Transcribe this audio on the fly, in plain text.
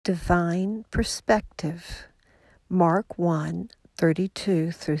Divine Perspective, Mark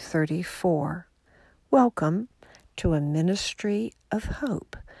 1:32 through 34. Welcome to a Ministry of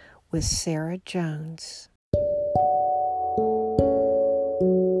Hope with Sarah Jones.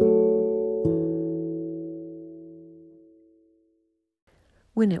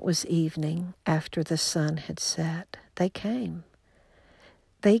 When it was evening, after the sun had set, they came.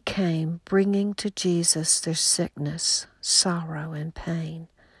 They came bringing to Jesus their sickness, sorrow, and pain.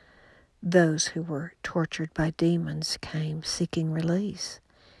 Those who were tortured by demons came seeking release.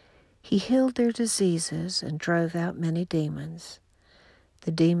 He healed their diseases and drove out many demons.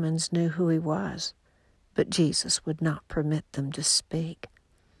 The demons knew who he was, but Jesus would not permit them to speak.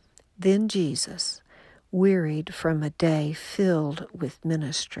 Then Jesus, wearied from a day filled with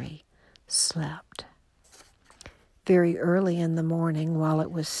ministry, slept. Very early in the morning, while it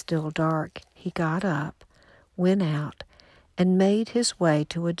was still dark, he got up, went out, and made his way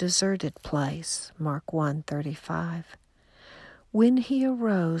to a deserted place, Mark 1:35. When he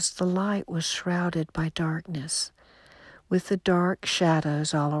arose, the light was shrouded by darkness. With the dark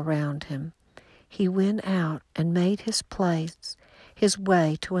shadows all around him, he went out and made his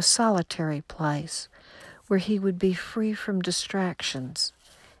way to a solitary place where he would be free from distractions,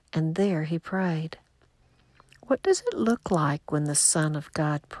 and there he prayed. What does it look like when the Son of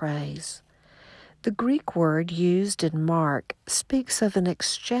God prays? The Greek word used in Mark speaks of an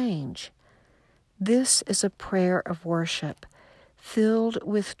exchange. This is a prayer of worship filled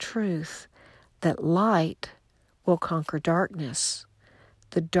with truth that light will conquer darkness,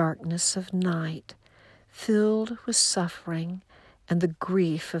 the darkness of night, filled with suffering and the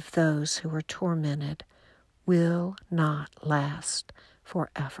grief of those who are tormented, will not last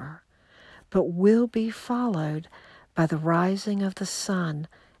forever, but will be followed by the rising of the sun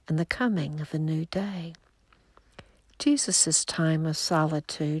and the coming of a new day. Jesus' time of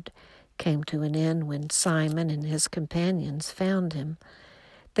solitude came to an end when Simon and his companions found him.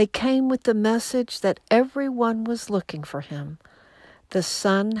 They came with the message that everyone was looking for him. The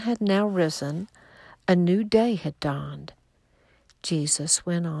sun had now risen, a new day had dawned. Jesus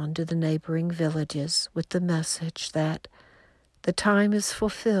went on to the neighboring villages with the message that the time is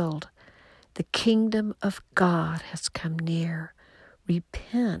fulfilled, the kingdom of God has come near.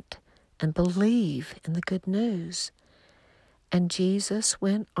 Repent and believe in the good news. And Jesus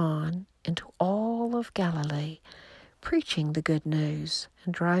went on into all of Galilee, preaching the good news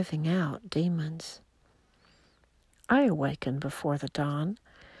and driving out demons. I awakened before the dawn,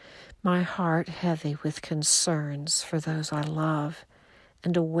 my heart heavy with concerns for those I love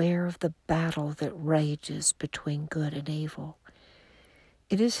and aware of the battle that rages between good and evil.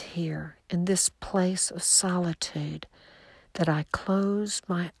 It is here, in this place of solitude, that I close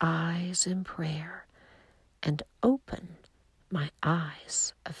my eyes in prayer and open my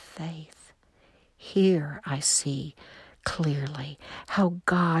eyes of faith. Here I see clearly how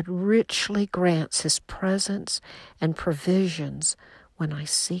God richly grants his presence and provisions when I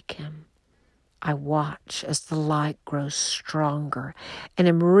seek him. I watch as the light grows stronger and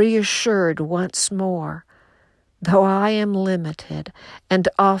am reassured once more. Though I am limited and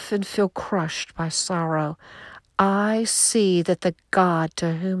often feel crushed by sorrow, I see that the God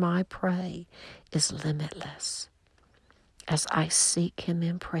to whom I pray is limitless. As I seek him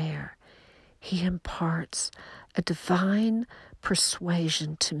in prayer, he imparts a divine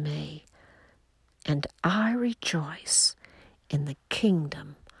persuasion to me, and I rejoice in the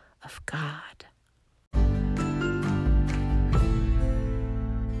kingdom of God.